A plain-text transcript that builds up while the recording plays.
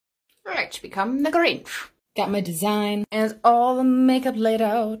Let's become the Grinch. Got my design and all the makeup laid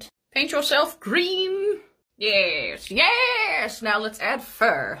out. Paint yourself green. Yes, yes! Now let's add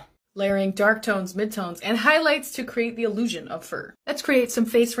fur. Layering dark tones, midtones, and highlights to create the illusion of fur. Let's create some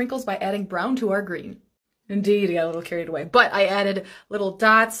face wrinkles by adding brown to our green. Indeed, I got a little carried away, but I added little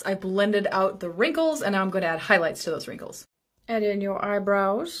dots, I blended out the wrinkles, and now I'm going to add highlights to those wrinkles. Add in your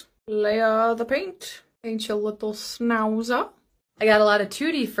eyebrows. Layer the paint. Paint your little schnauzer. I got a lot of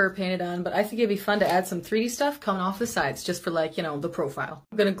 2D fur painted on, but I think it'd be fun to add some 3D stuff coming off the sides, just for like, you know, the profile.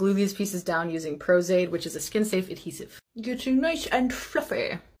 I'm gonna glue these pieces down using Pros-Aid, which is a skin-safe adhesive. Getting nice and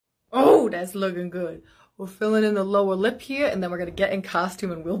fluffy. Oh, that's looking good. We're filling in the lower lip here, and then we're gonna get in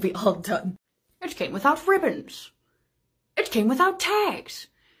costume and we'll be all done. It came without ribbons. It came without tags.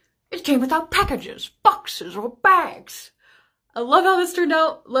 It came without packages, boxes, or bags. I love how this turned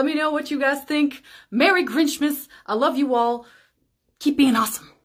out. Let me know what you guys think. Merry Grinchmas. I love you all. Keep being awesome.